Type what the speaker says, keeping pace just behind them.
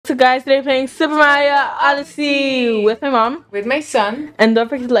So guys, today playing Super Mario Odyssey with my mom. With my son. And don't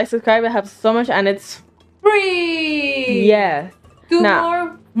forget to like, subscribe. It helps so much and it's free! Yeah. Two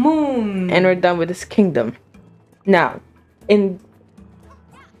more moon. And we're done with this kingdom. Now,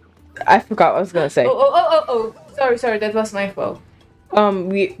 I forgot what I was gonna say. Oh. Sorry, that was my fault.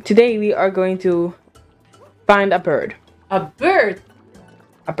 Today we are going to find a bird. A bird?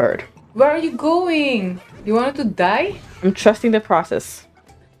 A bird. Where are you going? You wanted to die? I'm trusting the process.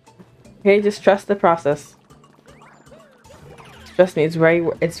 Okay, just trust the process. Trust me, it's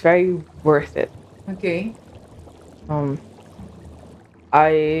very worth it. Okay.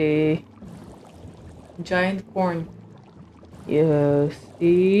 Giant corn. You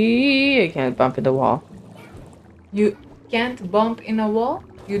see, I can't bump in the wall. You can't bump in a wall?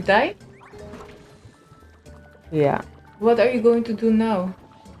 You die? Yeah. What are you going to do now?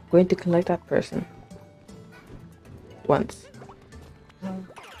 Going to collect that person. Once.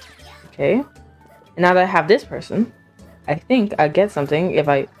 Okay. And now that I have this person, I think I'll get something if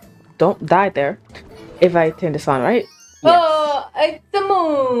I don't die there. If I turn this on, right? Yes. Oh, it's the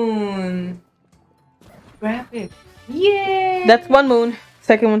moon! Grab it. Yay! That's one moon.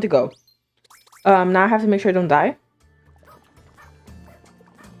 Second one to go. Now I have to make sure I don't die.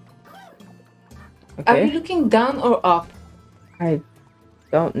 Okay. Are you looking down or up? I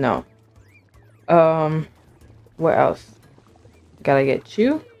don't know. What else? Gotta get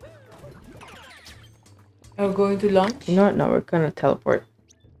you. Are we going to launch? You know what? No, we're gonna teleport.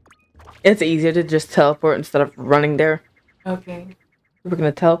 It's easier to just teleport instead of running there. Okay. We're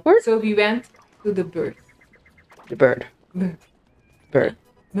gonna teleport. So we went to the bird. The bird. Bird. Bird.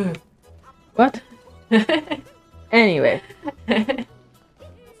 Bird. What? Anyway.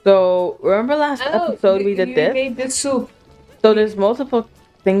 So, remember last episode we did this? Made the soup. So there's multiple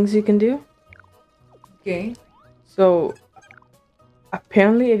things you can do. Okay. So,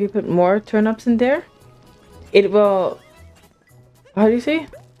 apparently if you put more turnips in there, it will... How do you say?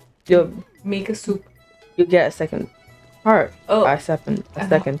 You'll make a soup. You get a second part. Oh. A second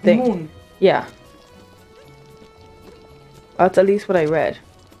thing. Moon. Yeah. That's at least what I read.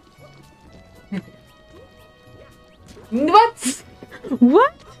 What?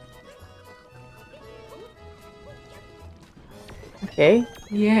 What? Okay.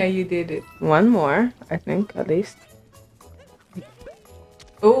 Yeah, you did it. One more, I think, at least.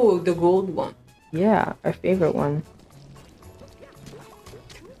 Oh, the gold one. Yeah, our favorite one.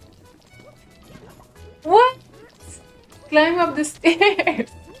 What? Climb up the stairs.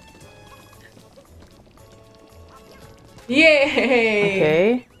 Yay!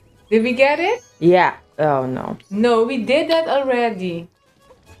 Okay. Did we get it? Yeah. Oh no. No, we did that already.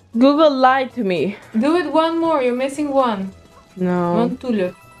 Google lied to me. Do it one more. You're missing one. No. One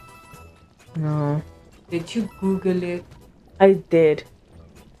tulip. No. Did you Google it? I did.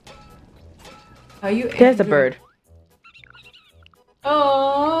 Are you? There's a bird.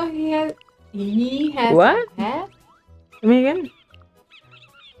 Oh, he has. What? A hat? Tell me again.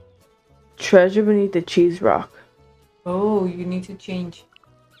 Treasure beneath the cheese rock. Oh, you need to change.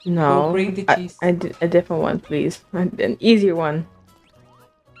 No. Go break the cheese. I did a different one, please. An easier one.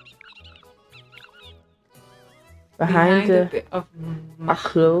 Behind the bit of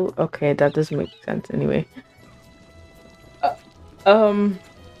clue. Okay, that doesn't make sense anyway.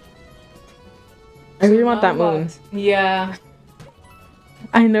 I really want that moon. Yeah.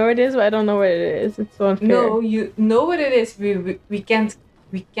 I know it is, but I don't know what it is. It's so unfair. No, you know what it is. We can't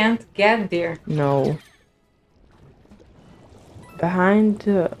get there. No. Behind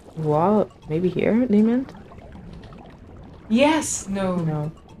the wall, maybe here, they meant? Yes. No.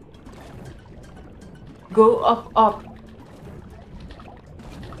 No. Go up.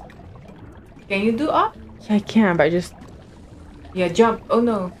 Can you do up? Yeah, I can, but I just... Yeah, jump. Oh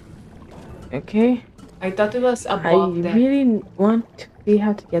no. Okay. I thought it was I above that. really want to see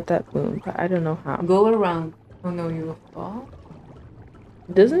how to get that moon, but I don't know how. Go around. Oh no, you will fall.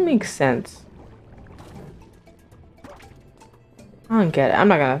 It doesn't make sense. I don't get it. I'm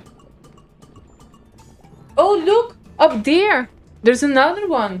not gonna... Oh, look! Up there! There's another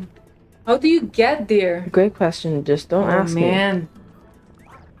one. How do you get there? Great question. Just don't ask me. Oh, man.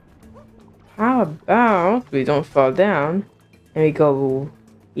 How about we don't fall down and we go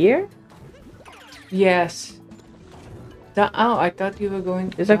here? Yes. Oh, I thought you were going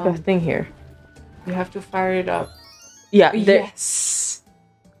to There's like a thing here. You have to fire it up. Yeah. Yes.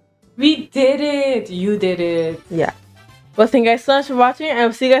 We did it. You did it. Yeah. Well, thank you guys so much for watching, and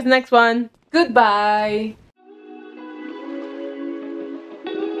I'll see you guys next one. Goodbye.